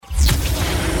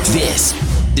This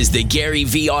is the Gary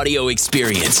V audio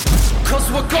experience.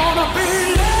 'Cause we're gonna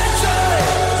be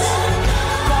legends.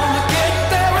 Gonna get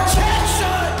their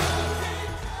attention.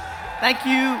 Thank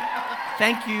you,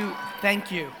 thank you,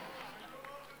 thank you.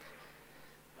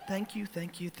 Thank you,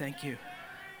 thank you, thank you.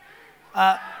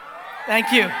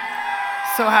 Thank you.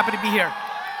 So happy to be here.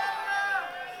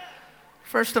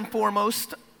 First and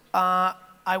foremost,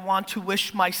 I want to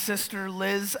wish my sister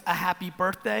Liz a happy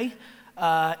birthday.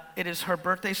 It is her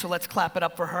birthday, so let's clap it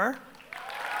up for her.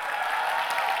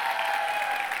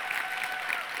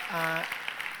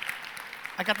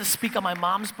 I got to speak on my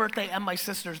mom's birthday and my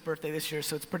sister's birthday this year,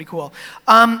 so it's pretty cool.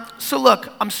 So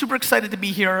look, I'm super excited to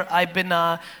be here. I've been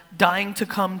dying to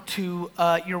come to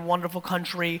your wonderful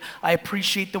country. I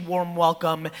appreciate the warm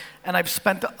welcome, and I've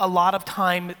spent a lot of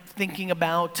time thinking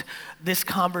about this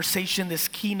conversation, this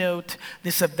keynote,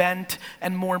 this event,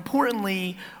 and more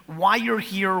importantly, why you're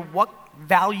here, what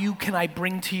value can I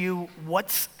bring to you,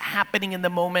 what's happening in the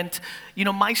moment. You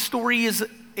know, my story is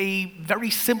a very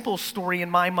simple story in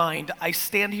my mind. I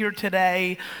stand here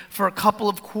today for a couple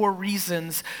of core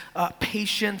reasons.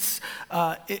 Patience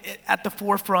at the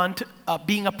forefront,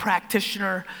 being a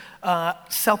practitioner,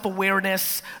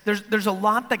 self-awareness. There's a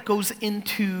lot that goes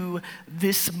into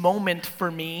this moment for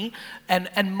me,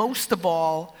 and most of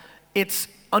all, it's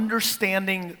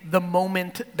understanding the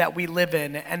moment that we live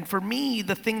in. And for me,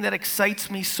 the thing that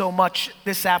excites me so much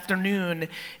this afternoon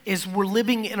is we're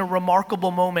living in a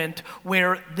remarkable moment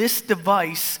where this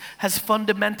device has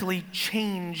fundamentally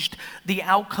changed the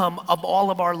outcome of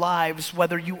all of our lives,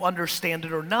 whether you understand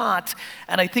it or not.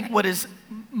 And I think what is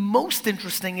most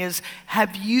interesting is,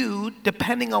 have you,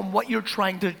 depending on what you're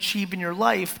trying to achieve in your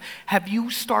life, have you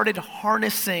started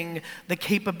harnessing the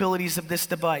capabilities of this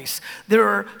device? There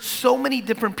are so many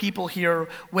different people here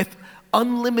with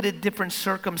unlimited different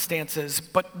circumstances,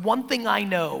 but one thing I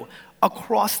know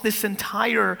across this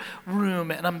entire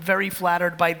room, and I'm very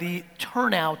flattered by the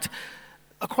turnout,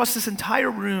 across this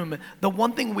entire room, the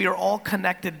one thing we are all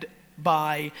connected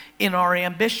by in our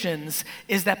ambitions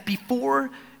is that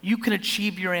before you can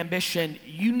achieve your ambition,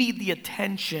 you need the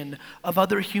attention of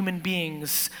other human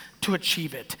beings to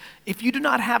achieve it. If you do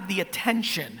not have the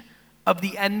attention of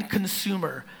the end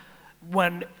consumer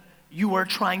when you are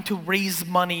trying to raise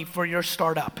money for your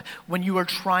startup, when you are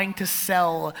trying to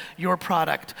sell your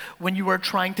product, when you are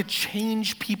trying to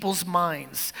change people's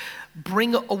minds,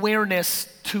 bring awareness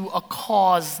to a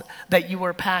cause that you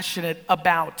are passionate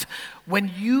about,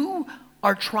 when you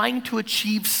are trying to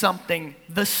achieve something,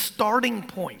 the starting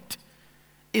point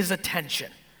is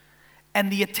attention. And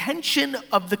the attention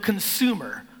of the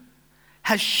consumer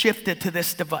has shifted to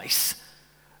this device.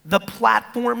 The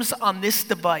platforms on this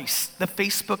device, the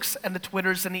Facebooks and the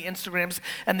Twitters and the Instagrams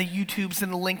and the YouTubes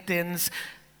and the LinkedIns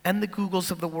and the Googles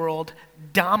of the world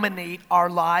dominate our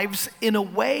lives in a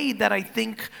way that I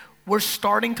think we're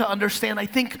starting to understand. I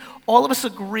think all of us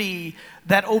agree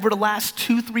that over the last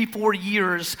 2, 3, 4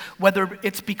 years, whether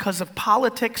it's because of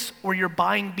politics or your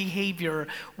buying behavior,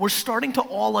 we're starting to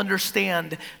all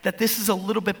understand that this is a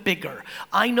little bit bigger.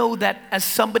 I know that as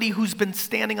somebody who's been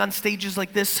standing on stages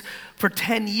like this for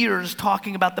 10 years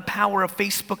talking about the power of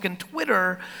Facebook and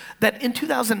Twitter, that in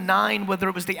 2009, whether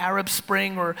it was the Arab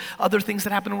Spring or other things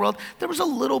that happened in the world, there was a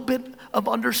little bit of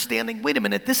understanding, wait a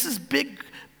minute, this is big.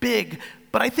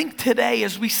 But I think today,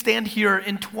 as we stand here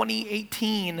in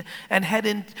 2018 and head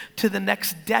into the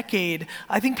next decade,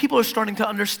 I think people are starting to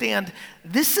understand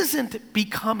this isn't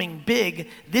becoming big.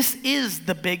 This is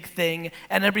the big thing,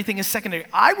 and everything is secondary.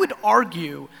 I would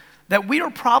argue that we are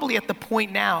probably at the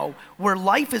point now where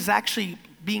life is actually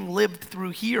being lived through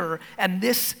here, and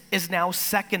this is now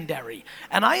secondary.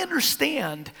 And I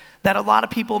understand that a lot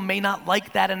of people may not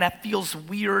like that, and that feels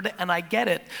weird, and I get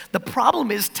it. The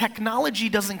problem is technology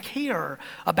doesn't care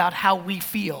about how we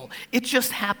feel. It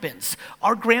just happens.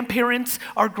 Our grandparents,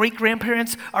 our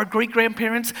great-grandparents, our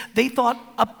great-grandparents, they thought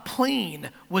a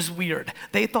plane was weird.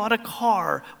 They thought a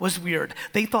car was weird.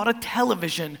 They thought a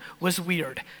television was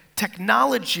weird.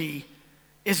 Technology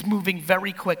is moving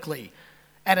very quickly,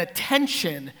 and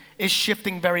attention is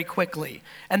shifting very quickly.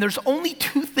 And there's only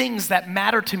two things that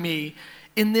matter to me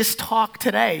in this talk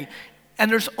today.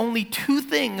 And there's only two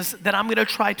things that I'm gonna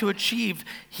try to achieve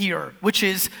here, which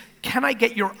is, can I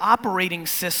get your operating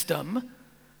system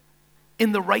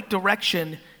in the right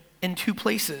direction in two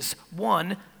places?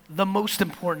 One, the most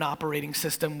important operating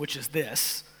system, which is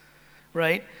this,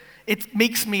 right? It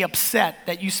makes me upset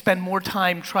that you spend more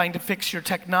time trying to fix your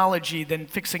technology than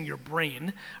fixing your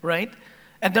brain, right?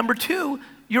 And number two,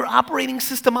 your operating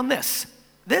system on this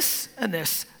and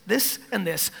this and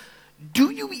this.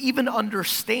 Do you even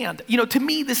understand? You know, to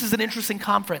me, this is an interesting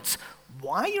conference.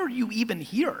 why are you even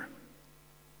here?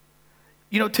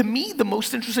 To me, the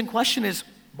most interesting question is,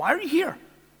 why are you here?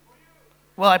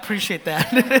 Well, I appreciate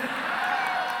that.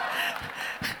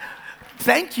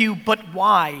 Thank you, but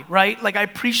why, right? I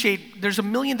appreciate there's a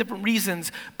million different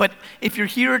reasons, but if you're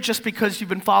here just because you've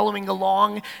been following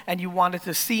along and you wanted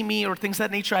to see me or things of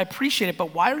that nature, I appreciate it,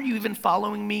 but why are you even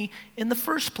following me in the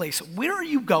first place? Where are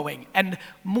you going? And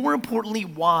more importantly,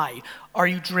 why? Are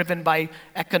you driven by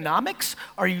economics?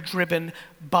 Are you driven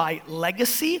by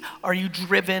legacy? Are you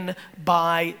driven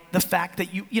by the fact that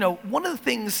one of the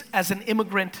things as an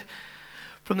immigrant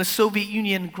from the Soviet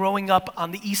Union growing up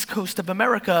on the East Coast of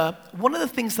America, one of the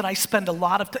things that I spend a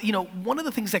lot of one of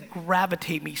the things that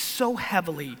gravitate me so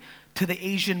heavily to the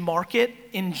Asian market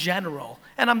in general,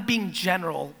 and I'm being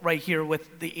general right here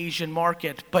with the Asian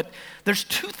market, but there's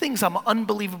two things I'm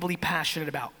unbelievably passionate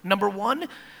about. Number one,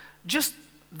 just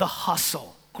the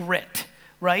hustle, grit,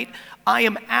 right? I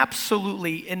am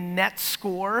absolutely in net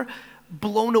score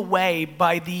blown away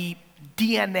by the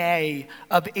DNA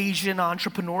of Asian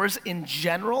entrepreneurs in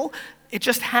general. It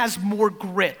just has more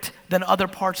grit than other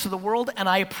parts of the world, and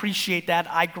I appreciate that.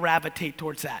 I gravitate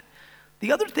towards that.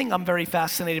 The other thing I'm very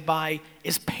fascinated by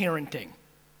is parenting.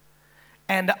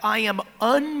 And I am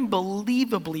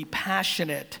unbelievably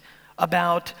passionate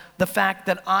about the fact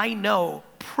that I know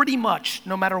pretty much,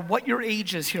 no matter what your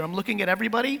age is here, I'm looking at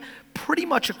everybody, pretty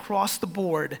much across the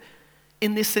board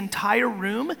in this entire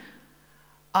room,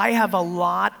 I have a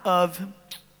lot of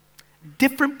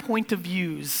different point of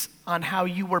views on how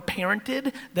you were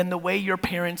parented than the way your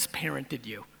parents parented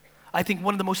you. I think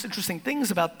one of the most interesting things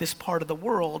about this part of the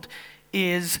world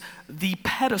is the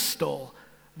pedestal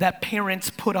that parents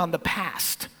put on the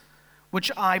past,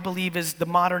 which I believe is the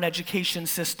modern education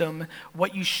system,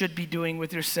 what you should be doing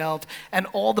with yourself, and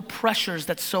all the pressures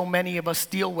that so many of us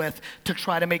deal with to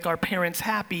try to make our parents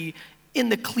happy in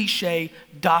the cliche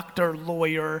doctor,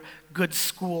 lawyer, good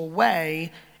school way,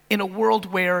 in a world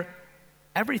where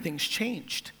everything's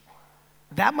changed.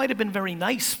 That might have been very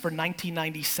nice for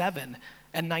 1997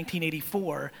 and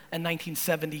 1984 and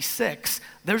 1976.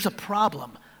 There's a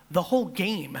problem. The whole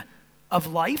game of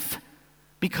life,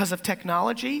 because of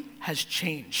technology, has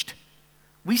changed.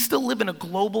 We still live in a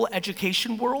global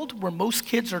education world where most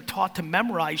kids are taught to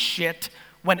memorize shit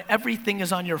when everything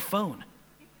is on your phone.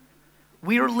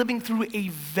 We are living through a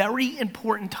very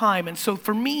important time. And so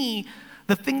for me,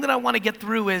 the thing that I want to get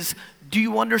through is, do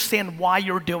you understand why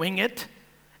you're doing it?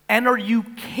 And are you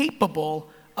capable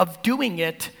of doing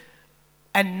it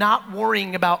and not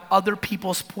worrying about other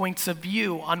people's points of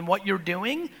view on what you're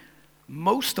doing?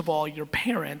 Most of all, your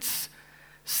parents.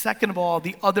 Second of all,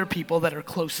 the other people that are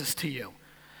closest to you.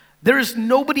 There is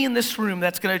nobody in this room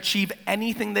that's going to achieve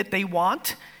anything that they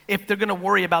want if they're going to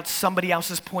worry about somebody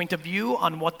else's point of view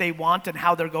on what they want and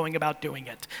how they're going about doing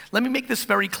it. Let me make this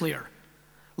very clear.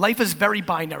 Life is very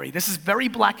binary. This is very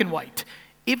black and white.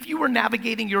 If you are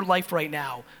navigating your life right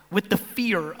now with the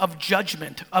fear of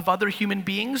judgment of other human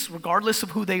beings, regardless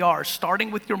of who they are,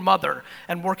 starting with your mother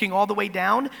and working all the way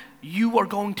down, you are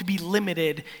going to be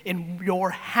limited in your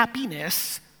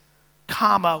happiness,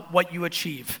 what you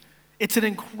achieve. It's an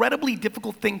incredibly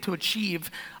difficult thing to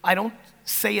achieve. I don't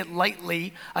say it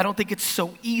lightly. I don't think it's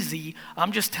so easy.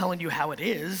 I'm just telling you how it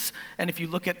is. And if you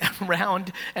look at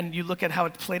around and you look at how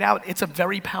it played out, it's a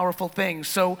very powerful thing.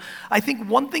 So I think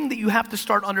one thing that you have to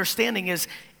start understanding is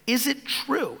it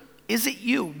true? Is it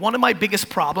you? One of my biggest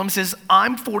problems is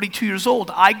I'm 42 years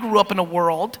old. I grew up in a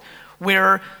world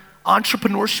where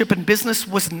entrepreneurship and business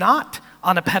was not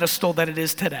on a pedestal that it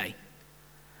is today.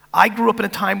 I grew up in a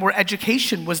time where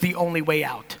education was the only way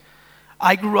out.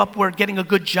 I grew up where getting a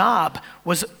good job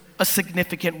was a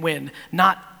significant win.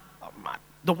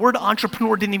 The word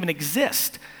entrepreneur didn't even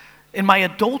exist. In my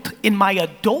adult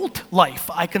life,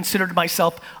 I considered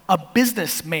myself a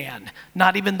businessman.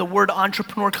 Not even the word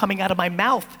entrepreneur coming out of my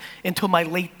mouth until my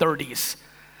late 30s,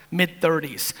 mid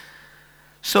 30s.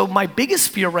 So my biggest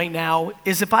fear right now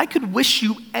is if I could wish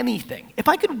you anything, if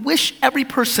I could wish every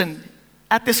person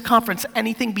at this conference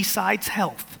anything besides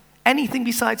health,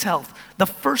 the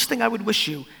first thing I would wish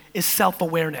you is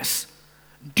self-awareness.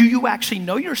 Do you actually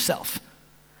know yourself?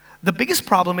 The biggest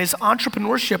problem is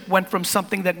entrepreneurship went from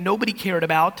something that nobody cared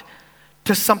about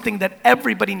to something that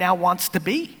everybody now wants to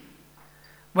be.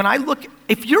 When I look,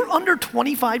 if you're under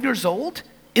 25 years old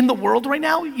in the world right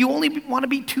now, you only want to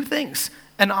be two things,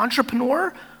 an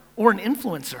entrepreneur or an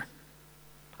influencer.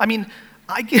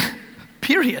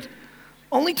 Period.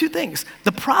 Only two things.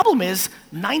 The problem is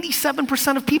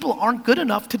 97% of people aren't good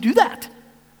enough to do that.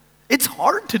 It's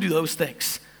hard to do those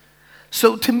things.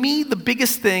 So to me, the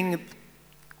biggest thing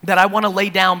that I want to lay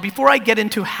down before I get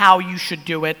into how you should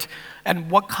do it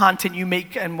and what content you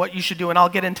make and what you should do, and I'll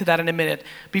get into that in a minute.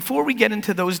 Before we get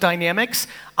into those dynamics,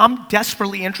 I'm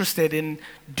desperately interested in,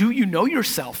 do you know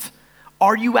yourself?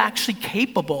 Are you actually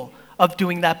capable of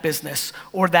doing that business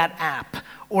or that app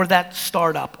or that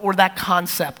startup or that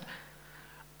concept?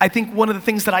 I think one of the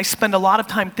things that I spend a lot of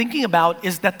time thinking about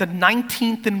is that the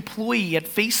 19th employee at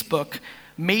Facebook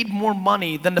made more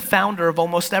money than the founder of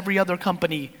almost every other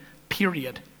company,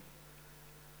 period.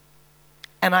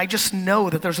 And I just know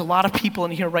that there's a lot of people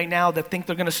in here right now that think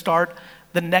they're gonna start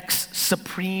the next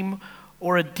Supreme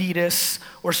or Adidas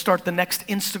or start the next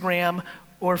Instagram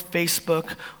or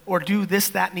Facebook or do this,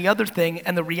 that, and the other thing.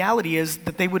 And the reality is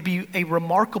that they would be a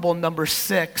remarkable number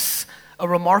 6, a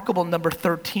remarkable number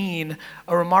 13,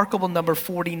 a remarkable number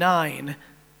 49.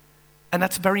 And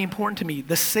that's very important to me.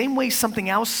 The same way something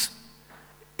else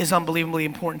is unbelievably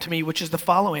important to me, which is the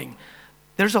following.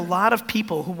 There's a lot of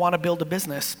people who want to build a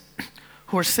business,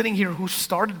 who are sitting here who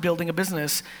started building a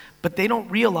business, but they don't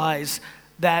realize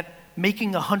that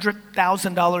making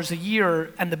 $100,000 a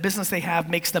year and the business they have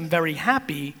makes them very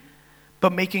happy,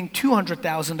 but making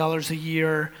 $200,000 a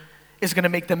year is gonna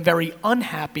make them very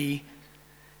unhappy,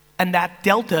 and that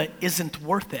delta isn't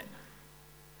worth it.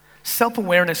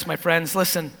 Self-awareness, my friends,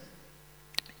 listen,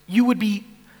 you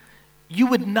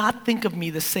would not think of me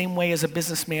the same way as a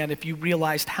businessman if you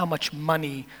realized how much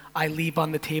money I leave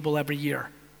on the table every year,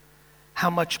 how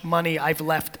much money I've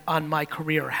left on my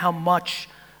career, how much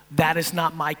that is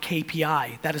not my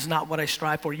KPI, that is not what I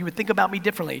strive for. You would think about me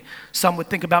differently. Some would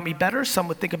think about me better, some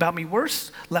would think about me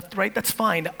worse, left, right, that's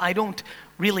fine. I don't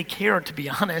really care, to be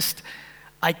honest.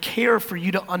 I care for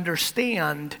you to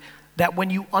understand that when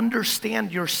you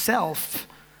understand yourself,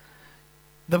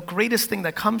 the greatest thing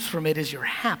that comes from it is you're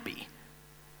happy.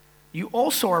 You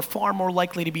also are far more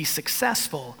likely to be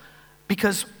successful,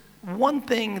 because one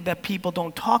thing that people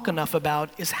don't talk enough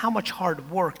about is how much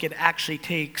hard work it actually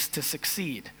takes to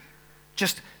succeed.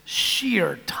 Just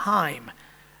sheer time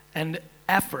and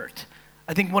effort.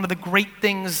 I think one of the great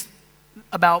things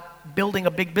about building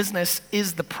a big business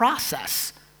is the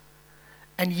process.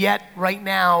 And yet, right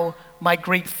now, my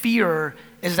great fear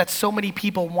is that so many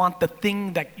people want the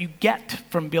thing that you get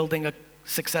from building a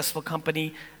successful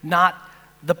company, not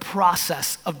the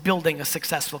process of building a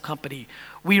successful company.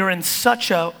 We are in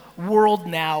such a world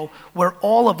now where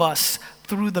all of us,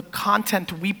 through the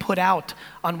content we put out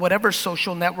on whatever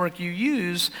social network you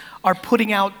use, are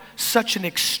putting out such an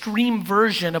extreme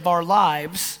version of our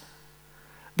lives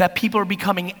that people are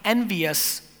becoming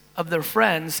envious of their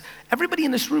friends. Everybody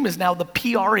in this room is now the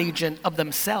PR agent of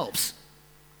themselves.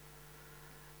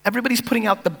 Everybody's putting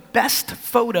out the best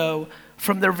photo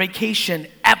from their vacation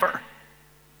ever.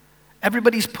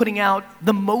 Everybody's putting out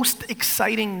the most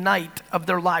exciting night of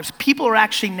their lives. People are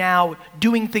actually now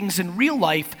doing things in real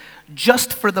life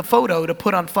just for the photo to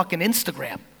put on fucking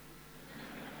Instagram.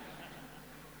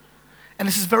 And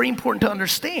this is very important to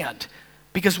understand,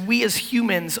 because we as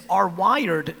humans are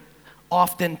wired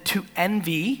often to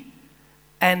envy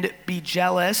and be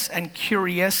jealous and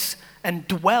curious and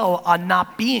dwell on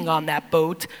not being on that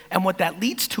boat. And what that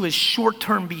leads to is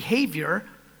short-term behavior.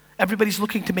 Everybody's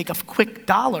looking to make a quick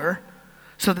dollar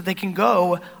so that they can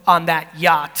go on that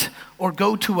yacht or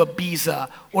go to Ibiza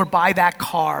or buy that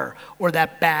car or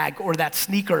that bag or that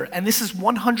sneaker. And this is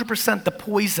 100% the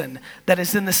poison that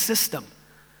is in the system.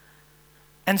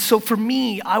 And so for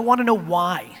me, I want to know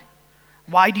why.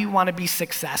 Why do you want to be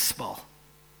successful?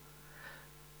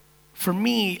 For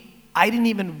me, I didn't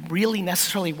even really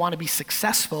necessarily want to be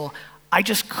successful. I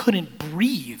just couldn't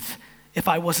breathe if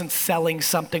I wasn't selling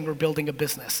something or building a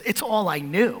business. It's all I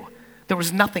knew. There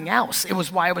was nothing else. It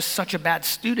was why I was such a bad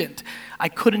student. I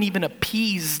couldn't even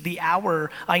appease the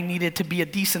hour I needed to be a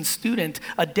decent student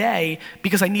a day,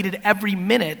 because I needed every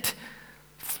minute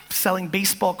selling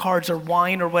baseball cards or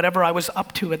wine or whatever I was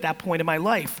up to at that point in my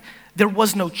life. There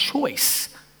was no choice.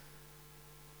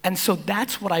 And so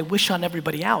that's what I wish on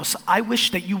everybody else. I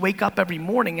wish that you wake up every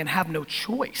morning and have no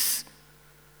choice.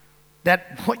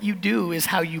 That what you do is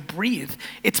how you breathe.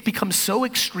 It's become so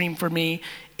extreme for me,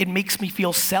 it makes me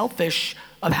feel selfish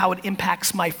of how it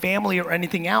impacts my family or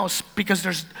anything else, because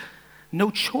there's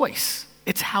no choice.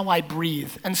 It's how I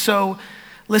breathe. And so,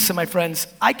 listen, my friends,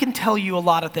 I can tell you a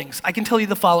lot of things. I can tell you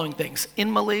the following things.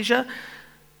 In Malaysia,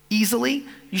 easily,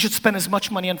 you should spend as much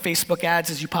money on Facebook ads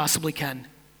as you possibly can.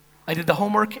 I did the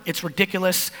homework. It's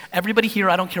ridiculous. Everybody here,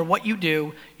 I don't care what you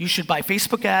do, you should buy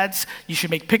Facebook ads, you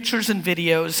should make pictures and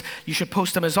videos, you should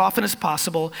post them as often as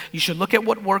possible, you should look at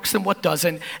what works and what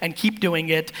doesn't, and keep doing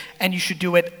it, and you should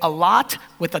do it a lot.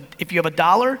 If you have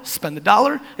 $1, spend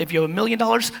 $1. If you have $1 million,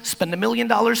 spend $1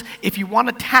 million. If you want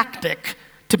a tactic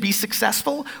to be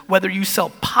successful, whether you sell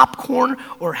popcorn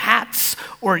or hats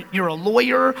or you're a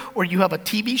lawyer or you have a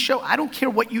TV show, I don't care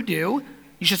what you do,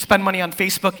 you should spend money on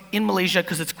Facebook in Malaysia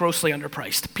because it's grossly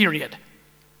underpriced, period.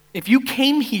 If you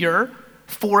came here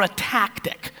for a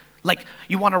tactic, like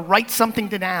you want to write something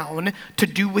down to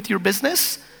do with your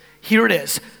business, here it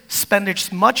is. Spend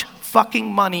as much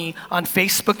fucking money on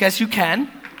Facebook as you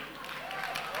can.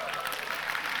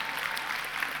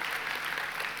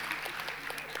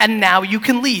 And now you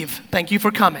can leave. Thank you for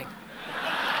coming.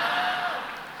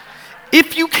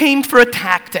 If you came for a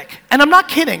tactic, and I'm not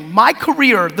kidding, my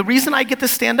career, the reason I get to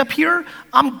stand up here,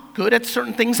 I'm good at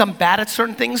certain things, I'm bad at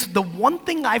certain things. The one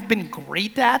thing I've been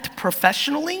great at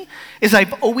professionally is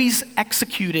I've always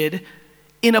executed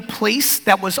in a place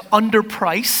that was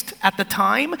underpriced at the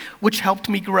time, which helped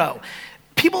me grow.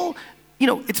 People,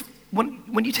 it's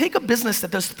when you take a business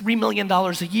that does $3 million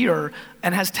a year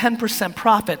and has 10%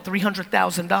 profit,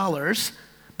 $300,000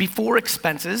 before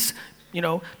expenses,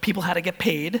 people had to get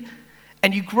paid,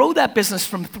 and you grow that business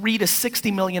from $3 to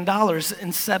 $60 million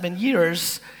in 7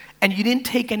 years, and you didn't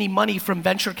take any money from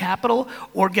venture capital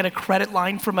or get a credit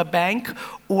line from a bank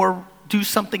or do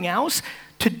something else,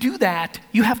 to do that,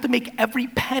 you have to make every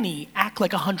penny act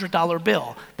like a $100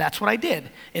 bill. That's what I did.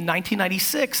 In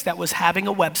 1996, that was having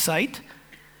a website,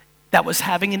 that was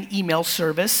having an email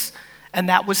service, and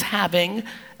that was having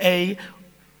a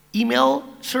email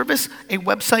service, a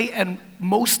website, and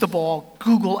most of all,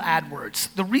 Google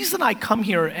AdWords. The reason I come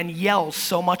here and yell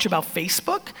so much about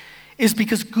Facebook is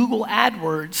because Google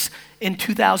AdWords in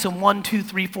 2001, 2,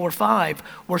 3, 4, 5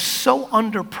 were so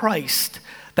underpriced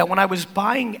that when I was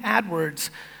buying AdWords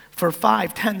for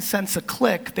 5, 10 cents a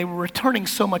click, they were returning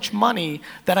so much money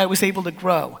that I was able to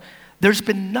grow. There's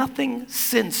been nothing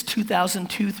since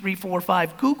 2002, 3, 4,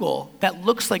 5 Google that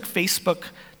looks like Facebook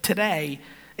today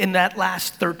in that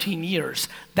last 13 years.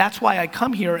 That's why I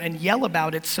come here and yell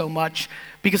about it so much,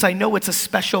 because I know it's a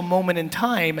special moment in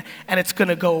time and it's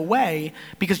gonna go away,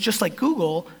 because just like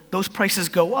Google, those prices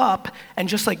go up, and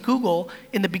just like Google,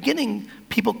 in the beginning,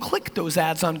 people clicked those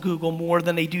ads on Google more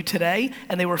than they do today,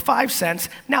 and they were 5 cents,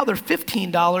 now they're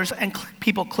 $15 and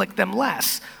people click them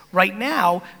less. Right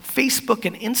now, Facebook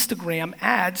and Instagram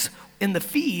ads in the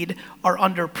feed are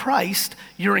underpriced.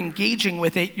 You're engaging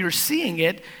with it, you're seeing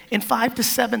it. In 5 to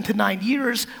 7 to 9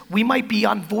 years, we might be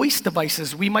on voice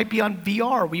devices, we might be on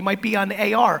VR, we might be on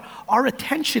AR. Our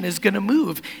attention is gonna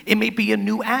move. It may be a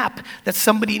new app that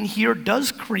somebody in here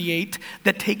does create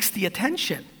that takes the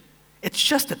attention. It's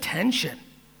just attention.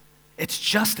 It's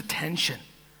just attention.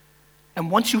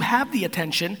 And once you have the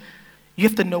attention, you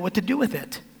have to know what to do with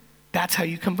it. That's how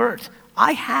you convert.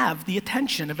 I have the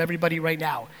attention of everybody right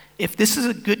now. If this is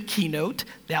a good keynote,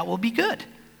 that will be good.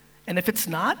 And if it's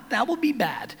not, that will be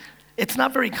bad. It's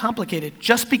not very complicated.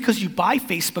 Just because you buy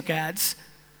Facebook ads,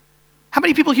 how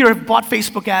many people here have bought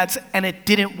Facebook ads and it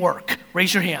didn't work?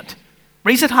 Raise your hand.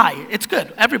 Raise it high. It's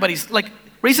good. Everybody's like,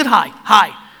 raise it high.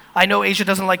 High. I know Asia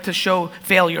doesn't like to show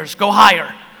failures. Go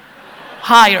higher.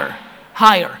 Higher.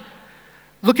 Higher.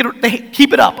 Look at it,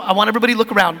 keep it up. I want everybody to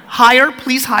look around. Higher,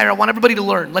 please higher. I want everybody to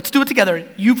learn. Let's do it together.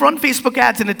 You've run Facebook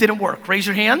ads and it didn't work. Raise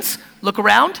your hands, look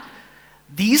around.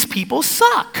 These people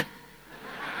suck.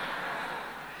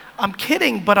 I'm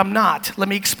kidding, but I'm not. Let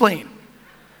me explain.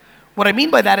 What I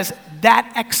mean by that is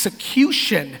that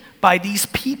execution by these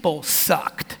people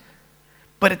sucked.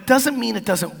 But it doesn't mean it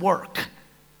doesn't work,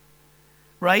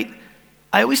 right?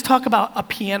 I always talk about a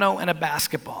piano and a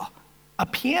basketball. A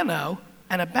piano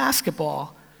and a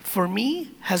basketball, for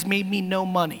me, has made me no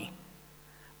money.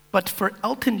 But for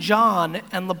Elton John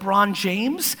and LeBron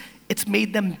James, it's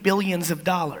made them billions of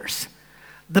dollars.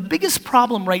 The biggest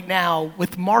problem right now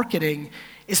with marketing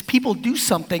is people do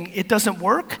something, it doesn't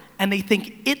work, and they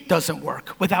think it doesn't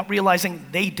work without realizing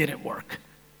they didn't work.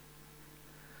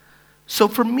 So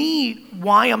for me,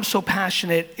 why I'm so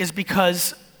passionate is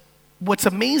because what's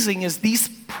amazing is these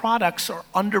products are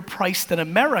underpriced in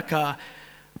America,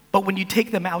 but when you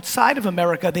take them outside of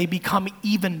America, they become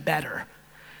even better.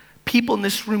 People in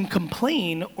this room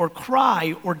complain or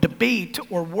cry or debate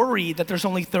or worry that there's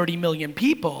only 30 million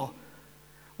people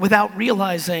without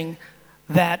realizing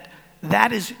that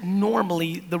that is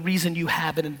normally the reason you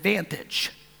have an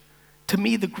advantage. To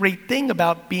me, the great thing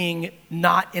about being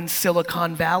not in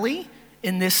Silicon Valley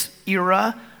in this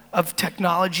era of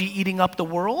technology eating up the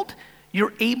world,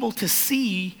 you're able to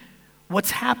see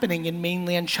what's happening in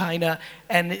mainland China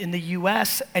and in the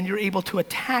US, and you're able to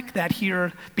attack that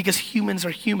here because humans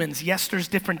are humans. Yes, there's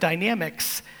different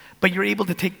dynamics, but you're able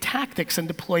to take tactics and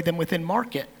deploy them within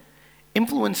market.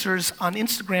 Influencers on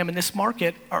Instagram in this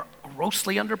market are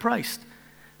grossly underpriced.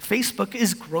 Facebook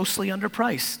is grossly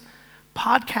underpriced.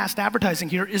 Podcast advertising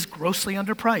here is grossly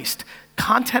underpriced.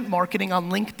 Content marketing on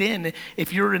LinkedIn,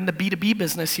 if you're in the B2B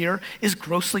business here, is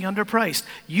grossly underpriced.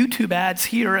 YouTube ads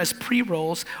here as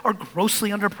pre-rolls are grossly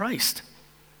underpriced.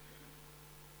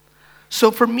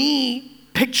 So for me,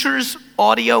 pictures,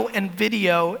 audio, and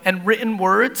video, and written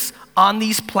words on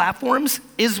these platforms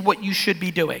is what you should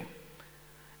be doing.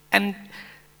 And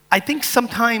I think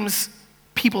sometimes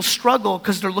people struggle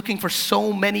because they're looking for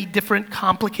so many different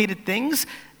complicated things.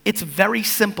 It's very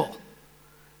simple.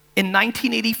 In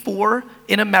 1984,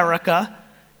 in America,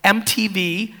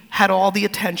 MTV had all the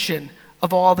attention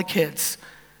of all the kids.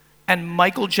 And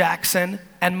Michael Jackson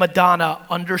and Madonna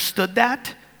understood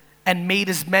that and made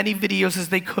as many videos as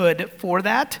they could for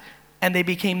that, and they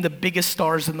became the biggest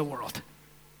stars in the world.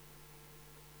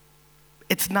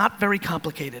 It's not very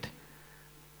complicated.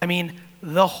 I mean,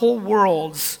 the whole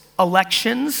world's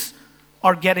elections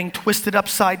are getting twisted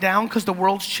upside down because the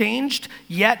world's changed,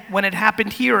 yet when it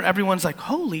happened here, everyone's like,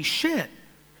 holy shit.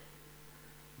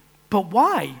 But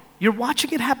why? You're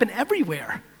watching it happen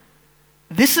everywhere.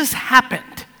 This has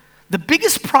happened. The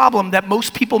biggest problem that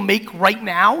most people make right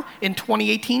now in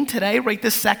 2018, today, right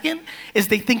this second, is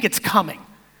they think it's coming.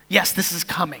 Yes, this is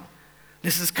coming.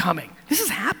 This is coming. This has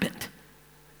happened.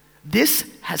 This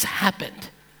has happened.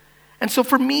 And so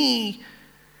for me,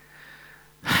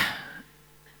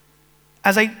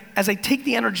 as I take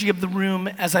the energy of the room,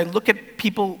 as I look at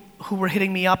people who were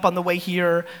hitting me up on the way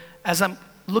here, as I'm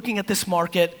looking at this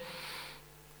market,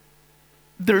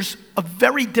 there's a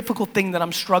very difficult thing that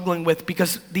I'm struggling with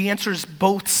because the answer is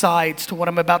both sides to what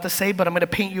I'm about to say, but I'm going to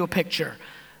paint you a picture.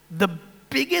 The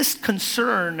biggest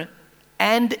concern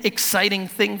and exciting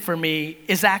thing for me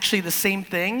is actually the same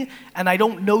thing, and I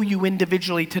don't know you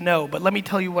individually to know, but let me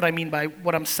tell you what I mean by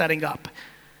what I'm setting up.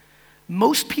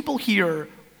 Most people here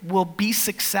will be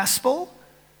successful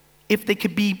if they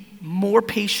could be more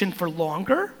patient for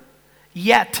longer,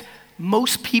 yet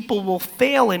most people will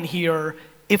fail in here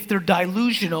if they're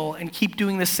delusional and keep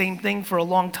doing the same thing for a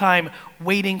long time,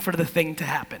 waiting for the thing to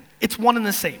happen. It's one and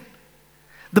the same.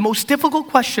 The most difficult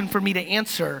question for me to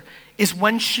answer is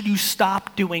when should you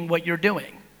stop doing what you're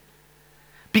doing?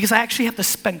 Because I actually have to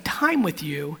spend time with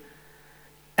you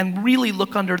and really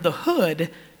look under the hood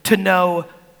to know,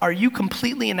 are you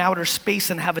completely in outer space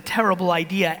and have a terrible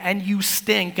idea and you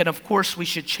stink and of course we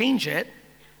should change it?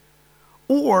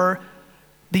 Or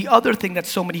the other thing that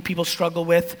so many people struggle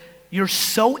with, you're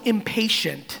so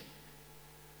impatient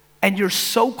and you're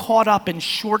so caught up in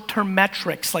short-term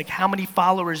metrics like how many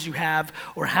followers you have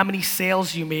or how many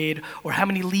sales you made or how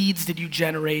many leads did you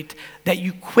generate that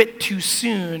you quit too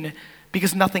soon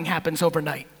because nothing happens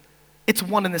overnight. It's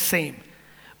one and the same.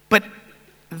 But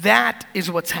that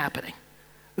is what's happening.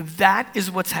 That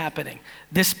is what's happening,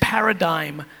 this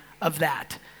paradigm of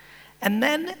that. And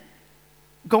then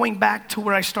going back to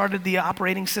where I started the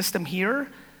operating system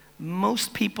here,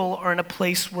 most people are in a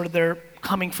place where they're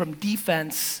coming from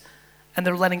defense and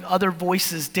they're letting other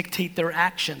voices dictate their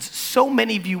actions. So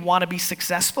many of you want to be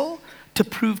successful to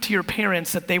prove to your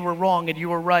parents that they were wrong and you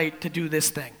were right to do this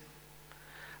thing.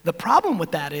 The problem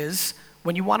with that is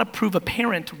when you want to prove a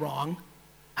parent wrong,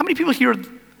 how many people here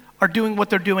are doing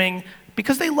what they're doing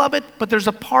because they love it, but there's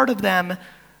a part of them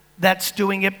that's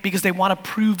doing it because they want to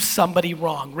prove somebody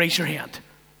wrong? Raise your hand.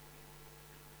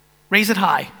 Raise it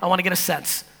high. I want to get a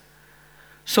sense.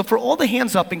 So for all the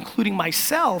hands up, including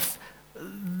myself,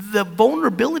 the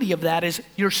vulnerability of that is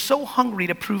you're so hungry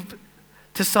to prove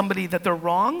to somebody that they're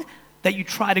wrong that you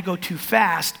try to go too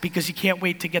fast because you can't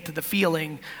wait to get to the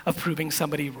feeling of proving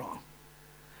somebody wrong.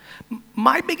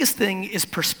 My biggest thing is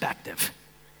perspective.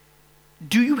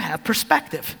 Do you have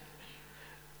perspective?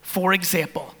 For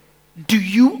example, do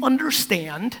you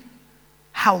understand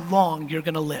how long you're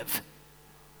going to live?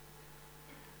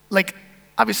 Like,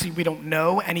 obviously we don't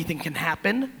know, anything can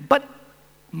happen, but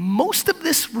most of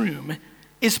this room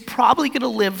is probably going to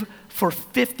live for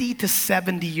 50 to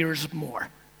 70 years more.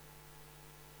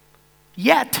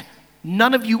 Yet,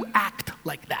 none of you act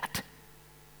like that.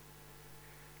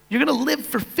 You're going to live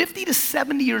for 50 to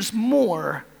 70 years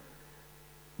more,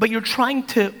 but you're trying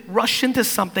to rush into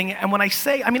something. And when I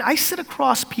say, I sit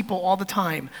across people all the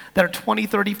time that are 20,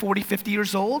 30, 40, 50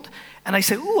 years old, and I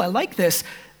say, ooh, I like this.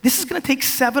 This is going to take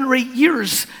 7 or 8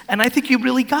 years, and I think you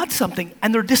really got something.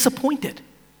 And they're disappointed.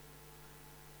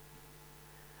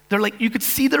 They're like, you could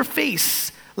see their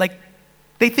face. Like,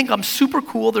 they think I'm super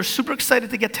cool. They're super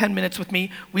excited to get 10 minutes with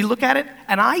me. We look at it,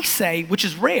 and I say, which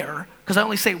is rare, because I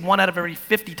only say 1 out of every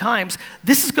 50 times,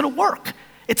 this is going to work.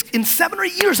 It's in 7 or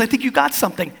 8 years, I think you got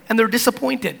something. And they're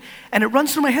disappointed. And it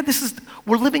runs through my head,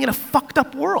 we're living in a fucked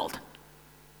up world.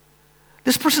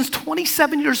 This person's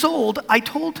 27 years old. I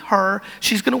told her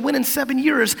she's gonna win in 7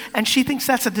 years, and she thinks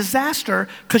that's a disaster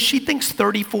because she thinks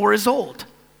 34 is old,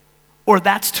 or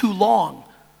that's too long,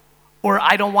 or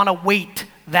I don't wanna wait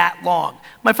that long.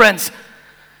 My friends,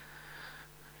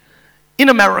 in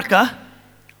America,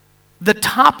 the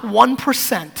top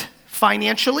 1%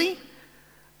 financially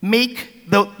make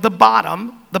the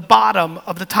bottom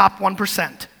of the top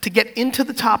 1%. To get into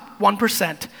the top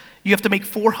 1%, you have to make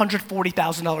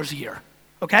 $440,000 a year,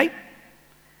 okay?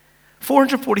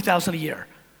 $440,000 a year,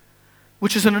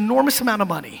 which is an enormous amount of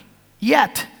money.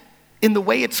 Yet, in the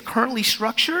way it's currently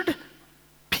structured,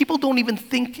 people don't even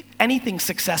think anything's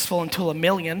successful until $1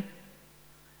 million,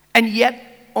 and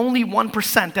yet only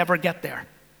 1% ever get there.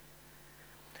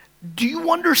 Do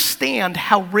you understand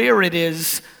how rare it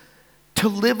is to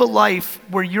live a life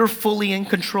where you're fully in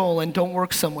control and don't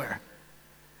work somewhere?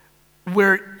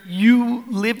 Where you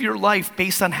live your life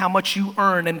based on how much you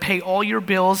earn and pay all your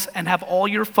bills and have all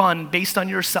your fun based on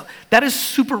yourself. That is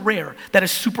super rare. That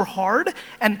is super hard.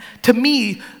 And to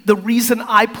me, the reason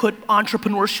I put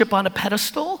entrepreneurship on a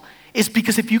pedestal is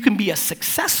because if you can be a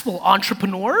successful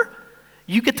entrepreneur,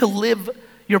 you get to live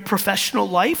your professional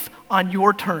life on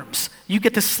your terms. You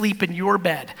get to sleep in your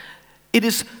bed.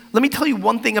 Let me tell you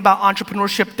one thing about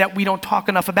entrepreneurship that we don't talk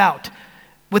enough about.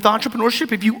 With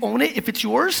entrepreneurship, if you own it, if it's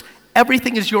yours,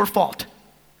 everything is your fault.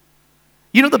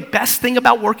 You know the best thing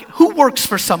about working? Who works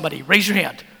for somebody? Raise your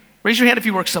hand. Raise your hand if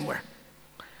you work somewhere.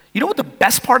 You know what the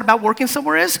best part about working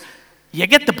somewhere is? You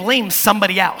get to blame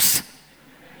somebody else.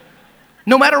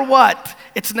 No matter what,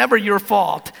 it's never your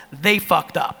fault. They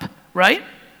fucked up, right?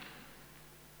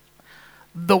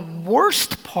 The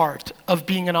worst part of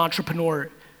being an entrepreneur,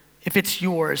 if it's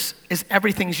yours, is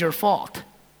everything's your fault.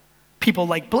 People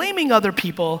like blaming other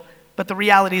people, but the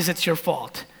reality is it's your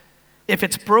fault. If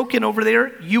it's broken over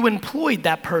there, you employed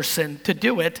that person to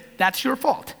do it, that's your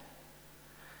fault.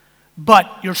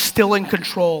 But you're still in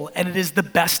control, and it is the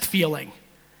best feeling.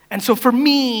 And so for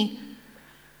me,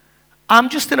 I'm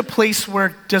just in a place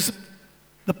where does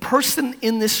the person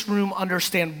in this room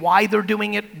understand why they're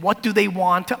doing it? What do they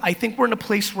want? I think we're in a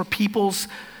place where people's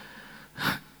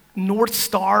North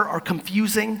Star are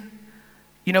confusing.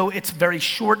 You know, it's very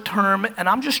short term, and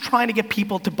I'm just trying to get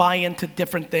people to buy into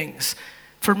different things.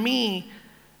 For me,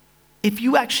 if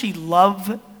you actually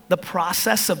love the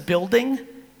process of building,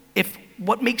 if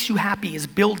what makes you happy is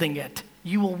building it,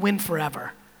 you will win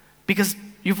forever. Because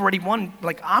you've already won.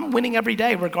 Like, I'm winning every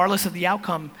day, regardless of the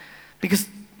outcome, because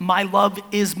my love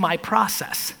is my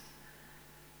process.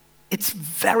 It's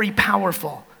very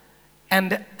powerful.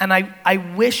 And I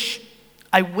wish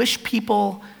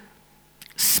people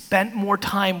spent more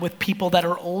time with people that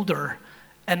are older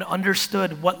and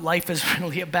understood what life is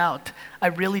really about. I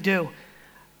really do.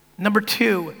 Number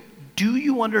 2, do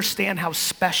you understand how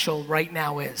special right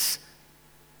now is?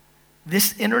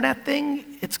 This internet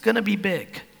thing, it's gonna be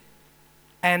big.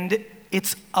 And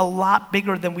it's a lot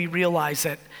bigger than we realize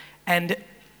it. And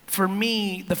for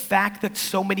me, the fact that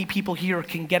so many people here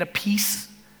can get a piece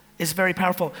is very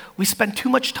powerful. We spend too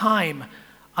much time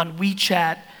on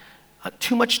WeChat,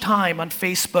 too much time on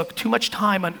Facebook, too much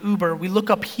time on Uber. We look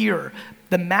up here.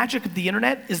 The magic of the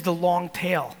internet is the long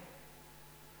tail.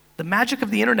 The magic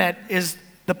of the internet is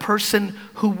the person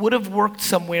who would have worked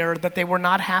somewhere that they were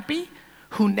not happy,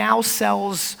 who now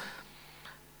sells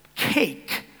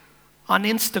cake on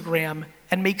Instagram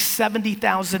and makes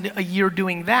 $70,000 a year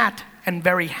doing that and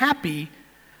very happy,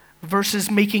 versus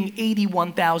making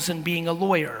 $81,000 being a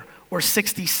lawyer or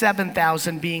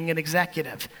 $67,000 being an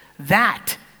executive.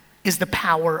 That is the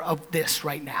power of this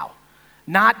right now.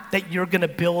 Not that you're gonna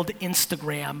build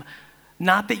Instagram,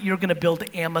 not that you're gonna build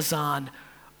Amazon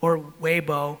or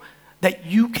Weibo, that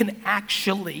you can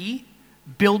actually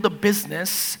build a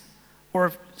business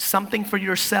or something for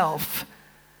yourself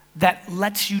that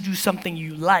lets you do something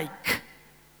you like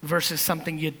versus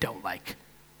something you don't like.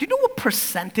 Do you know what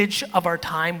percentage of our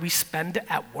time we spend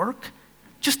at work?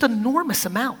 Just an enormous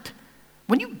amount.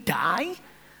 When you die,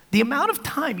 the amount of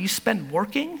time you spend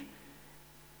working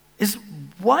is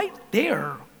right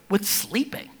there with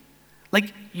sleeping.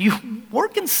 Like, you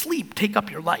work and sleep take up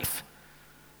your life.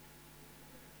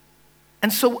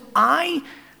 And so I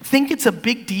think it's a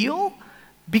big deal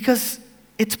because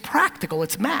it's practical,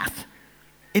 it's math.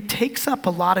 It takes up a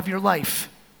lot of your life.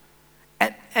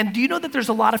 And do you know that there's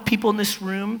a lot of people in this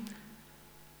room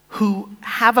who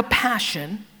have a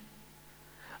passion,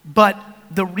 but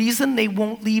the reason they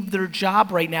won't leave their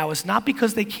job right now is not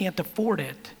because they can't afford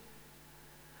it,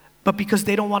 but because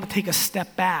they don't want to take a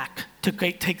step back to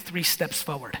take 3 steps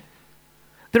forward.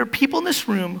 There are people in this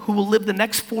room who will live the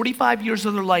next 45 years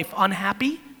of their life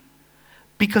unhappy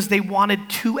because they wanted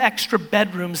 2 extra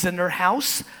bedrooms in their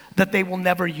house that they will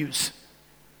never use.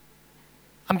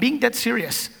 I'm being dead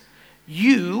serious.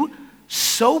 You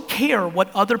so care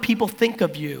what other people think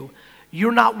of you,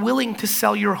 you're not willing to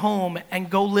sell your home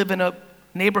and go live in a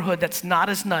neighborhood that's not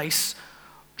as nice,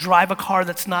 drive a car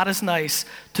that's not as nice,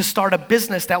 to start a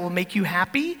business that will make you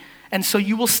happy, and so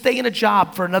you will stay in a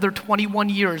job for another 21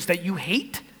 years that you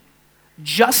hate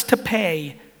just to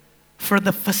pay for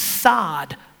the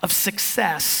facade of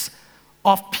success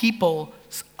of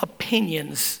people's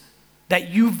opinions that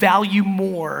you value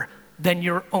more than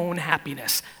your own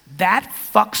happiness. That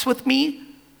fucks with me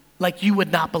like you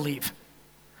would not believe.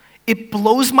 It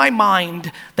blows my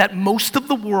mind that most of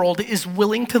the world is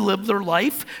willing to live their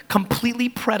life completely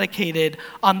predicated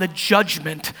on the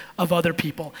judgment of other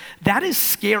people. That is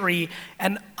scary.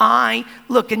 And a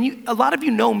lot of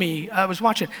you know me, I was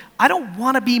watching. I don't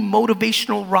want to be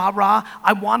motivational rah-rah.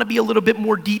 I want to be a little bit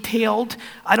more detailed.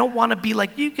 I don't want to be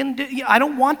like, I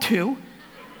don't want to.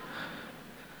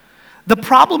 The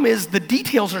problem is the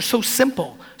details are so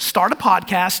simple. Start a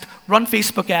podcast, run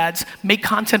Facebook ads, make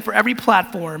content for every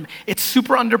platform. It's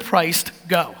super underpriced,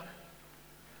 go.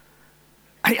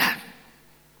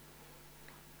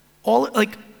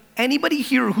 Anybody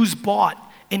here who's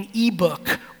bought an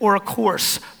ebook or a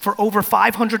course for over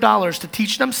 $500 to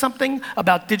teach them something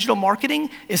about digital marketing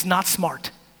is not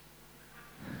smart.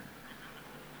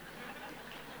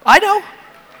 I know.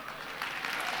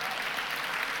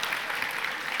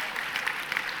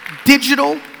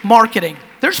 Digital marketing.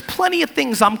 There's plenty of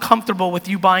things I'm comfortable with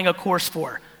you buying a course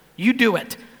for. You do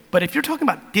it. But if you're talking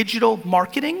about digital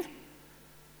marketing,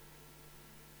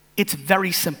 it's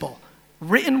very simple.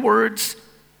 Written words,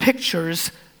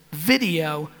 pictures,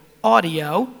 video,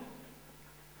 audio.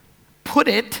 Put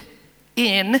it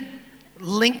in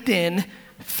LinkedIn,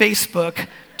 Facebook,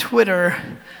 Twitter,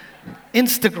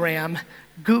 Instagram,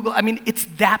 Google. It's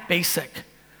that basic.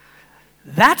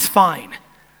 That's fine.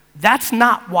 That's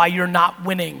not why you're not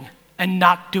winning and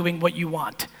not doing what you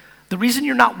want. The reason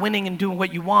you're not winning and doing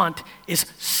what you want is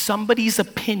somebody's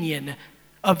opinion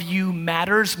of you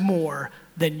matters more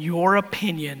than your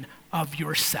opinion of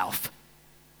yourself.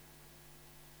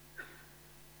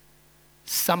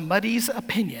 Somebody's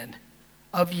opinion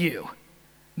of you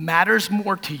matters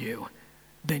more to you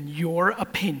than your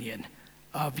opinion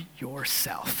of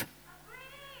yourself.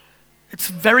 It's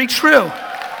very true.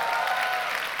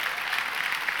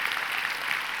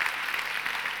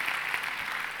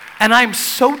 And I'm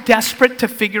so desperate to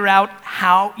figure out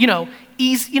how,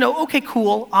 okay,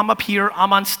 cool, I'm up here,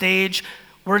 I'm on stage,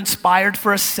 we're inspired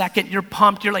for a second, you're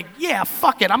pumped, you're like, yeah,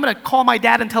 fuck it, I'm gonna call my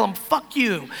dad and tell him, fuck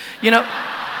you,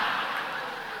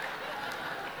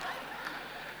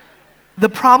 The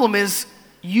problem is,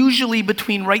 usually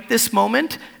between right this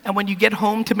moment and when you get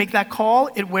home to make that call,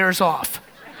 it wears off.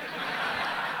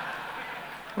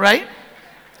 Right?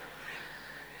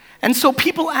 And so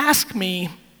people ask me,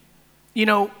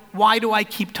 why do I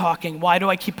keep talking? Why do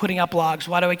I keep putting out blogs?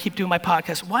 Why do I keep doing my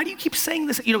podcast? Why do you keep saying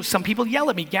this? Some people yell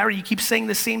at me, Gary, you keep saying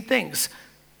the same things.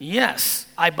 Yes,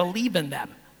 I believe in them.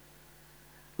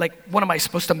 Like, what am I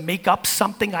supposed to make up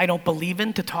something I don't believe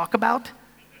in to talk about?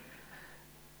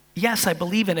 Yes, I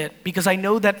believe in it because I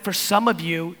know that for some of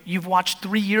you, you've watched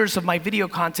 3 years of my video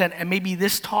content and maybe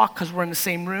this talk, because we're in the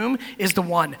same room, is the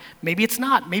one. Maybe it's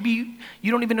not. Maybe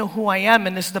you don't even know who I am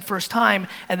and this is the first time,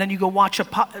 and then you go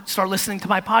start listening to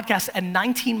my podcast, and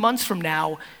 19 months from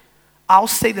now, I'll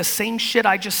say the same shit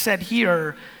I just said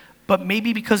here, but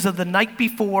maybe because of the night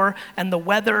before and the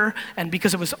weather and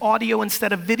because it was audio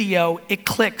instead of video, it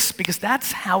clicks because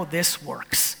that's how this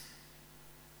works.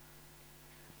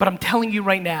 But I'm telling you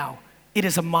right now, it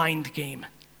is a mind game.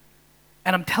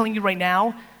 And I'm telling you right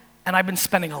now, and I've been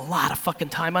spending a lot of fucking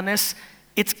time on this,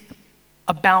 it's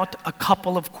about a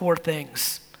couple of core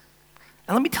things.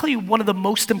 And let me tell you one of the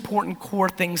most important core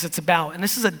things it's about. And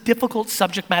this is a difficult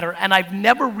subject matter, and I've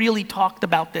never really talked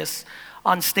about this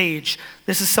on stage.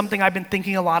 This is something I've been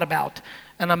thinking a lot about,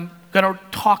 and I'm gonna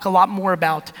talk a lot more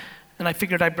about, and I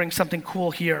figured I'd bring something cool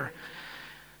here.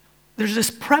 There's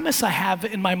this premise I have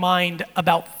in my mind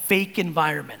about fake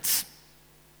environments.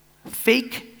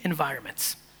 Fake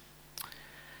environments.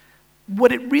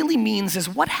 What it really means is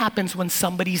what happens when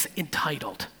somebody's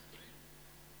entitled.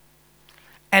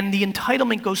 And the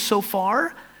entitlement goes so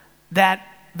far that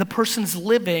the person's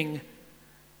living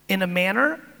in a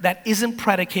manner that isn't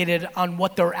predicated on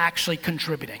what they're actually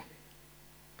contributing.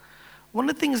 One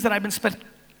of the things that I've been spending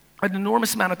an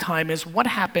enormous amount of time is what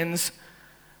happens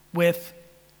with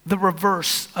the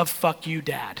reverse of fuck you,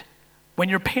 dad, when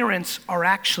your parents are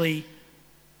actually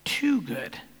too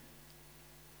good.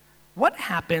 What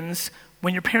happens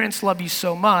when your parents love you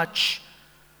so much,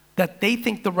 that they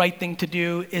think the right thing to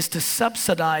do is to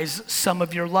subsidize some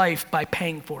of your life by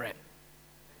paying for it.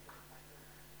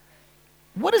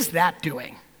 What is that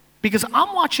doing? Because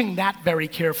I'm watching that very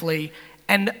carefully,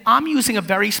 and I'm using a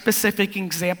very specific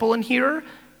example in here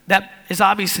that is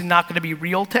obviously not going to be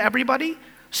real to everybody.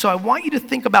 So I want you to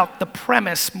think about the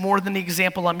premise more than the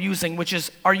example I'm using, which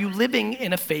is, are you living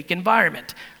in a fake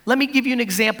environment? Let me give you an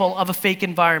example of a fake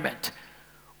environment.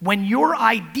 When your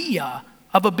idea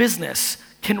of a business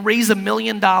can raise $1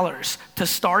 million to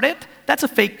start it, that's a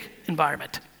fake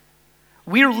environment.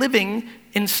 We're living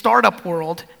in startup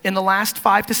world in the last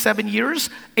 5 to 7 years,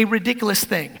 a ridiculous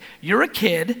thing. You're a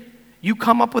kid, you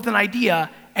come up with an idea,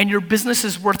 and your business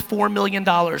is worth $4 million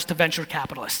to venture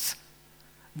capitalists.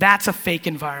 That's a fake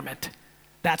environment.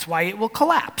 That's why it will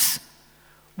collapse.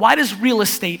 Why does real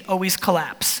estate always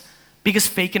collapse? Because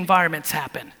fake environments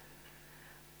happen.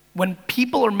 When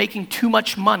people are making too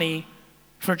much money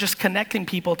for just connecting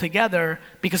people together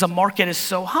because a market is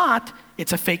so hot,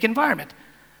 it's a fake environment.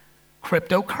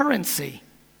 Cryptocurrency.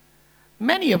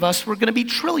 Many of us were going to be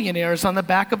trillionaires on the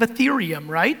back of Ethereum,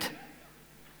 right?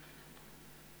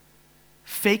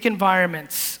 Fake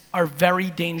environments are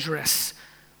very dangerous.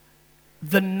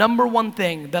 The number one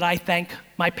thing that I thank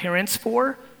my parents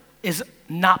for is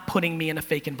not putting me in a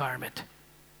fake environment.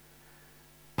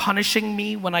 Punishing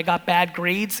me when I got bad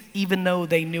grades, even though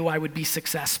they knew I would be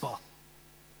successful.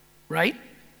 Right?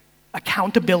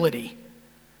 Accountability.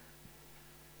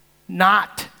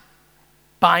 Not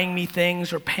buying me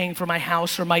things or paying for my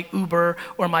house or my Uber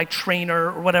or my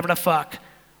trainer or whatever the fuck.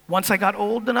 Once I got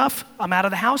old enough, I'm out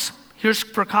of the house. Here's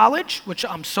for college, which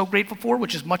I'm so grateful for,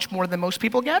 which is much more than most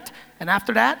people get. And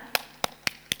after that,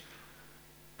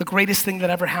 the greatest thing that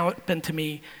ever happened to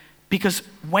me, because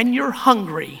when you're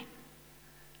hungry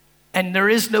and there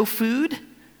is no food,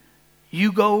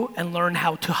 you go and learn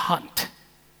how to hunt.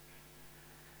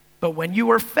 But when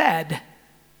you are fed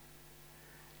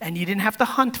and you didn't have to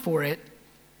hunt for it,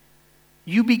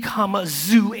 you become a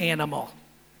zoo animal.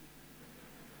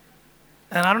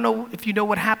 And I don't know if you know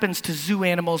what happens to zoo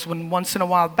animals when once in a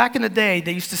while, back in the day,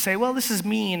 they used to say, well, this is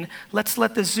mean. Let's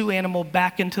let the zoo animal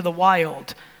back into the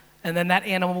wild. And then that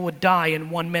animal would die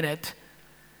in 1 minute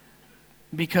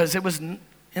because it was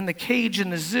in the cage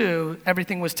in the zoo,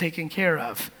 everything was taken care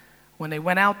of. When they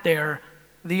went out there,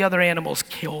 the other animals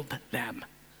killed them.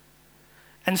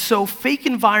 And so fake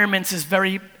environments is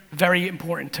very, very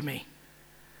important to me.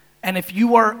 And if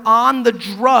you are on the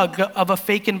drug of a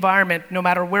fake environment, no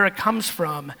matter where it comes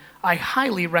from, I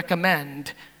highly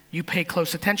recommend you pay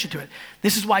close attention to it.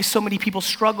 This is why so many people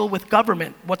struggle with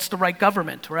government. What's the right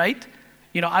government, right?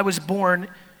 You know, I was born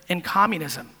in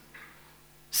communism.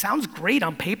 Sounds great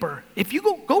on paper. If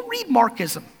you go read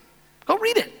Marxism, go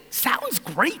read it. Sounds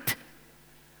great.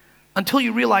 Until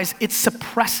you realize it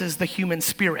suppresses the human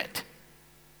spirit,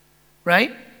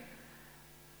 right?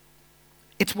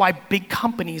 It's why big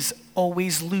companies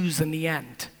always lose in the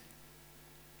end.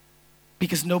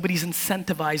 Because nobody's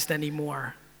incentivized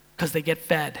anymore because they get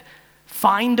fed.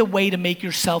 Find a way to make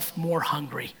yourself more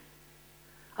hungry.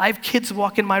 I have kids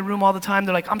walk in my room all the time.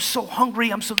 They're like, I'm so hungry,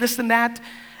 I'm so this and that.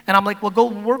 And I'm like, well,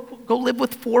 go live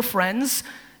with 4 friends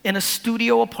in a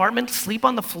studio apartment, sleep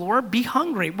on the floor, be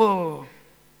hungry. Whoa.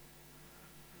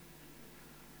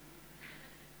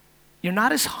 You're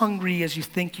not as hungry as you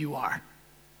think you are.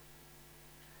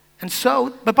 And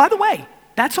so, but by the way,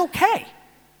 that's okay.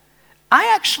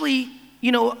 I actually,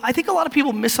 I think a lot of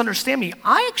people misunderstand me.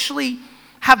 I actually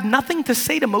have nothing to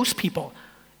say to most people.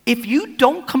 If you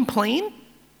don't complain,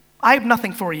 I have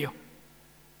nothing for you.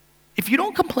 If you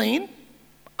don't complain,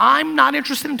 I'm not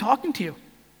interested in talking to you.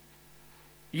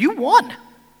 You won.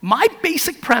 My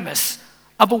basic premise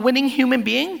of a winning human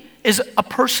being is a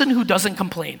person who doesn't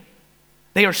complain.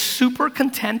 They are super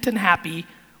content and happy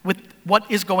with what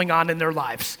is going on in their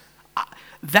lives.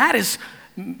 That is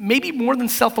maybe more than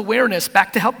self-awareness,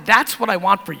 back to health. That's what I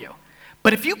want for you.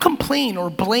 But if you complain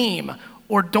or blame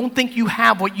or don't think you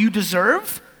have what you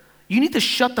deserve, you need to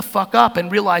shut the fuck up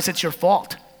and realize it's your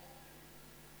fault.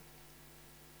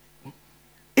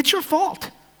 It's your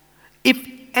fault. If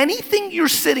anything you're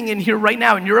sitting in here right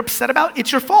now and you're upset about,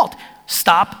 it's your fault.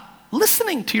 Stop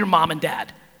listening to your mom and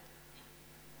dad.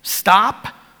 Stop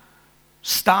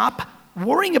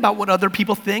worrying about what other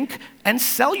people think and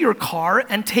sell your car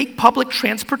and take public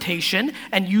transportation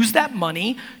and use that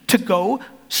money to go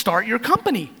start your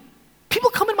company. People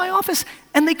come in my office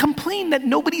and they complain that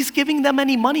nobody's giving them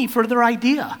any money for their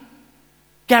idea.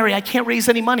 Gary, I can't raise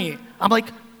any money. I'm like,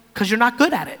 because you're not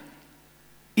good at it.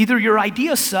 Either your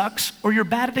idea sucks or you're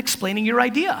bad at explaining your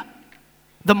idea.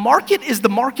 The market is the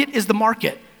market is the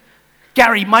market.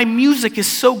 Gary, my music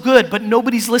is so good, but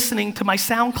nobody's listening to my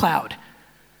SoundCloud.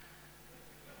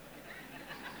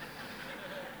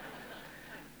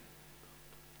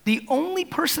 The only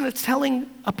person that's telling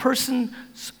a person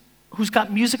who's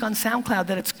got music on SoundCloud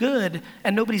that it's good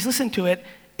and nobody's listening to it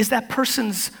is that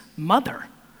person's mother.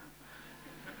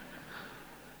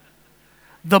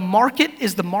 The market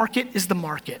is the market is the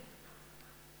market.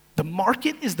 The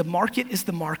market is the market is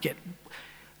the market.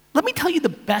 Let me tell you the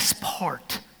best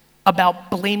part about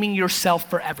blaming yourself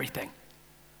for everything.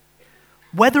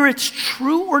 Whether it's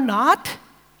true or not,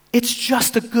 it's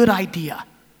just a good idea.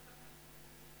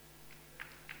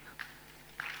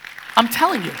 I'm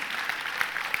telling you.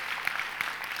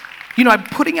 You know, I'm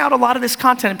putting out a lot of this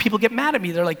content and people get mad at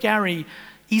me. They're like, Gary,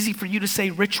 easy for you to say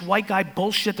rich white guy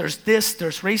bullshit. There's this,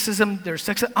 there's racism, there's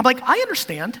sexism. I'm like, I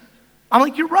understand. I'm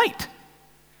like, you're right.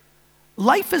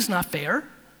 Life is not fair.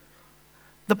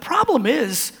 The problem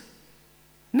is,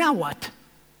 now what?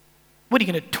 What, are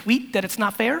you gonna tweet that it's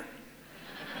not fair?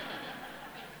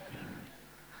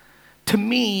 To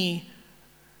me,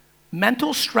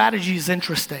 mental strategy is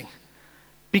interesting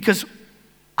because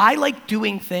I like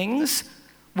doing things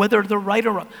whether they're right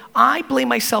or wrong. I blame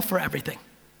myself for everything.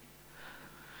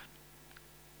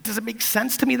 Does it make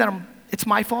sense to me that it's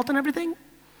my fault and everything?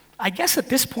 I guess at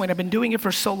this point, I've been doing it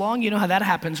for so long, you know how that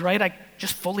happens, right? I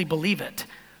just fully believe it.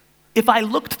 If I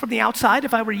looked from the outside,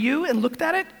 if I were you and looked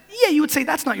at it, yeah, you would say,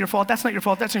 that's not your fault, that's not your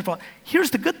fault, that's not your fault.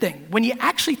 Here's the good thing. When you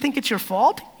actually think it's your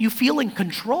fault, you feel in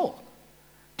control.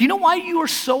 Do you know why you are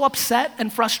so upset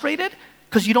and frustrated?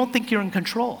 Because you don't think you're in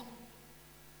control.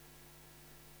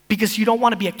 Because you don't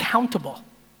want to be accountable.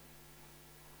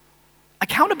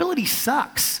 Accountability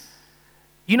sucks.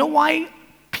 You know why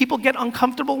people get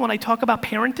uncomfortable when I talk about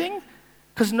parenting?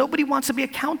 Because nobody wants to be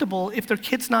accountable if their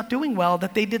kid's not doing well,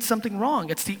 that they did something wrong.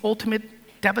 It's the ultimate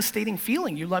devastating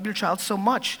feeling. You love your child so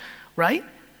much, right?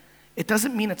 It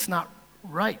doesn't mean it's not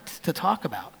right to talk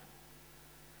about.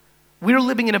 We're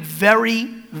living in a very,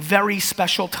 very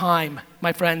special time,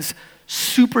 my friends.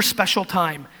 Super special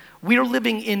time. We are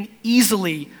living in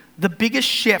easily the biggest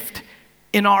shift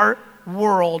in our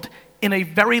world in a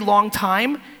very long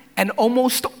time, and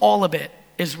almost all of it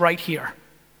is right here.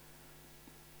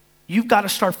 You've got to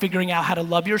start figuring out how to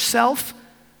love yourself,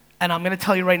 and I'm going to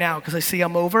tell you right now, because I see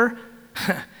I'm over,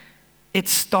 it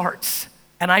starts,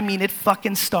 and I mean it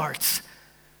fucking starts,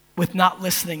 with not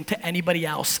listening to anybody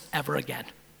else ever again.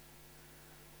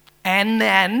 And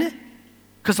then,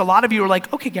 because a lot of you are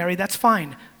like, okay, Gary, that's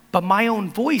fine, but my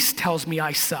own voice tells me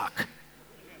I suck.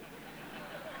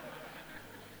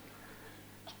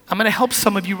 I'm gonna help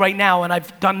some of you right now, and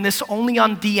I've done this only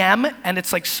on DM, and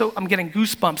it's like I'm getting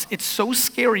goosebumps. It's so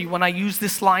scary when I use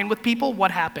this line with people,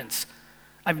 what happens?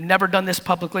 I've never done this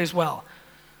publicly as well.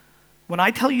 When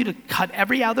I tell you to cut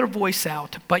every other voice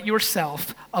out but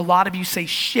yourself, a lot of you say,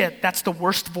 shit, that's the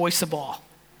worst voice of all.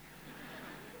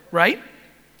 Right?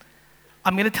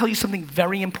 I'm gonna tell you something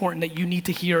very important that you need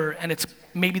to hear, and it's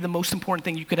maybe the most important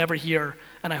thing you could ever hear,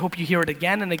 and I hope you hear it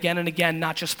again and again and again,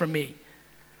 not just from me.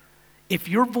 If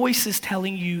your voice is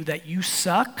telling you that you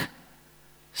suck,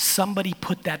 somebody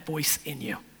put that voice in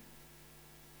you.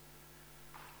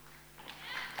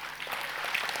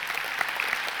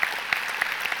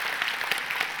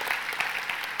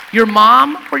 Your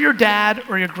mom or your dad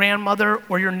or your grandmother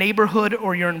or your neighborhood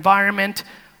or your environment,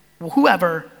 or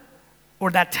whoever, or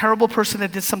that terrible person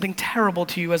that did something terrible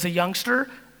to you as a youngster,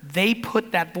 they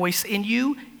put that voice in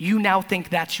you. You now think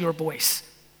that's your voice.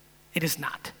 It is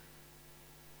not.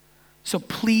 So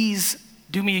please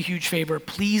do me a huge favor.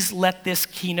 Please let this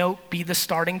keynote be the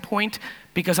starting point,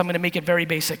 because I'm going to make it very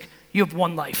basic. You have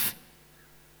one life.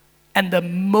 And the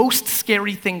most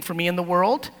scary thing for me in the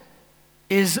world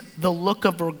is the look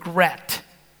of regret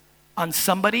on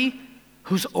somebody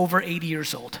who's over 80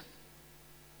 years old.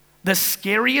 The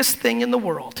scariest thing in the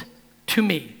world to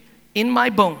me, in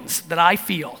my bones, that I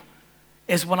feel,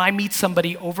 is when I meet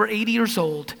somebody over 80 years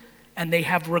old and they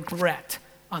have regret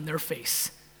on their face.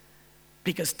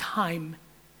 Because time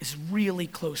is really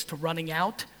close to running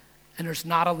out, and there's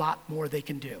not a lot more they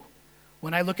can do.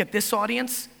 When I look at this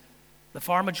audience, the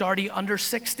far majority under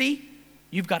 60,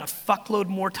 you've got a fuckload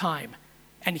more time.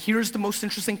 And here's the most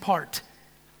interesting part,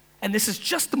 and this is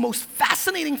just the most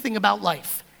fascinating thing about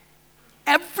life.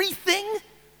 Everything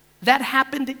that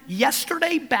happened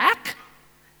yesterday back,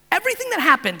 everything that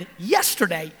happened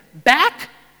yesterday back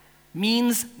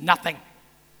means nothing.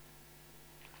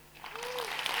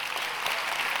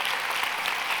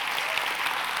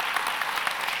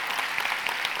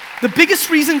 The biggest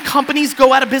reason companies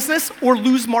go out of business or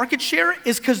lose market share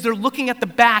is because they're looking at the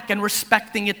back and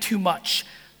respecting it too much.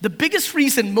 The biggest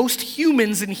reason most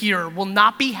humans in here will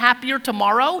not be happier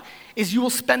tomorrow is you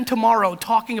will spend tomorrow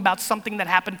talking about something that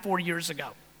happened 4 years ago,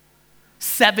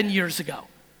 7 years ago.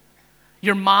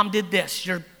 Your mom did this,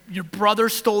 your brother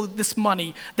stole this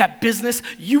money, that business,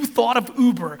 you thought of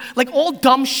Uber, like all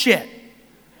dumb shit.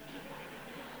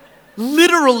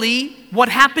 Literally, what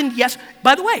happened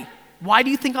by the way, why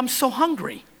do you think I'm so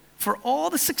hungry? For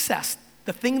all the success,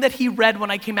 the thing that he read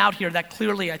when I came out here that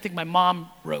clearly I think my mom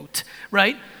wrote,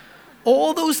 right?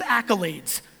 All those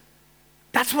accolades.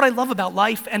 That's what I love about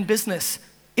life and business.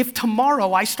 If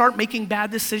tomorrow I start making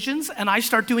bad decisions and I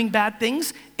start doing bad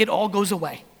things, it all goes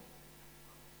away.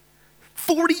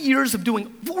 42 years of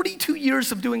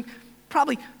doing,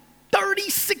 probably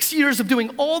 36 years of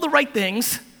doing all the right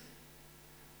things,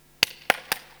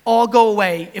 all go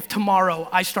away if tomorrow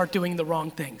I start doing the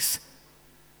wrong things.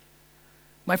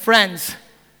 My friends,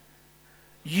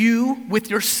 you with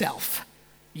yourself,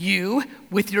 yesterday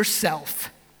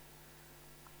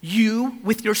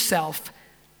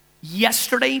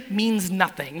means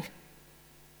nothing.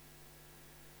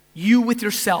 You with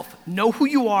yourself, know who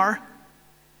you are,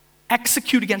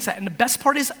 execute against that. And the best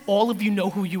part is all of you know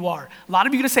who you are. A lot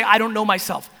of you are gonna say, I don't know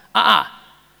myself.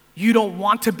 You don't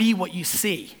want to be what you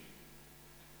see.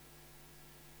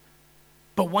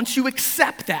 But once you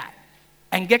accept that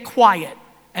and get quiet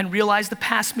and realize the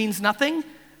past means nothing,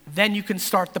 then you can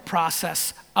start the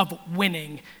process of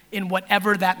winning in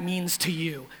whatever that means to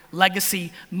you.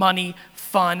 Legacy, money,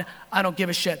 fun, I don't give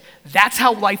a shit. That's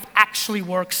how life actually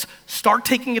works. Start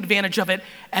taking advantage of it.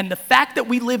 And the fact that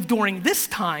we live during this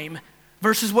time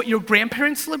versus what your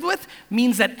grandparents lived with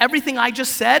means that everything I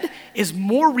just said is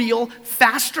more real,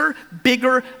 faster,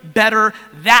 bigger, better.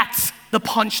 That's the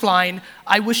punchline.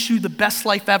 I wish you the best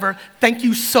life ever. Thank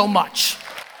you so much.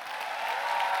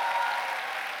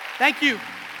 Thank you.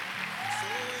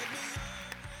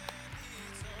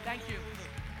 Thank you.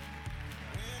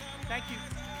 Thank you.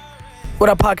 What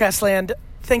up, podcast land?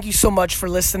 Thank you so much for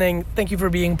listening. Thank you for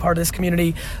being part of this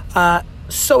community.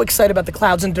 So excited about the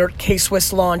Clouds and Dirt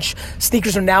K-Swiss launch.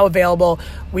 Sneakers are now available.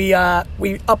 We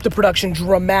upped the production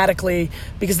dramatically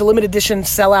because the limited edition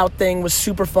sellout thing was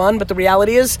super fun, but the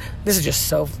reality is, this is just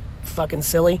so fucking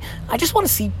silly. I just want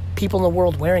to see people in the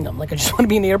world wearing them. Like, I just want to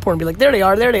be in the airport and be like, there they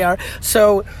are.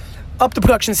 So, up the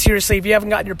production seriously. If you haven't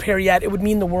gotten your pair yet, it would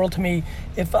mean the world to me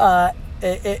if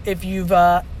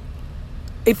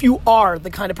you are the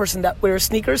kind of person that wears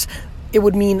sneakers. It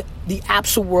would mean the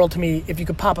absolute world to me if you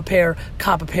could pop a pair,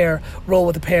 cop a pair, roll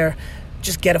with a pair.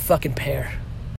 Just get a fucking pair.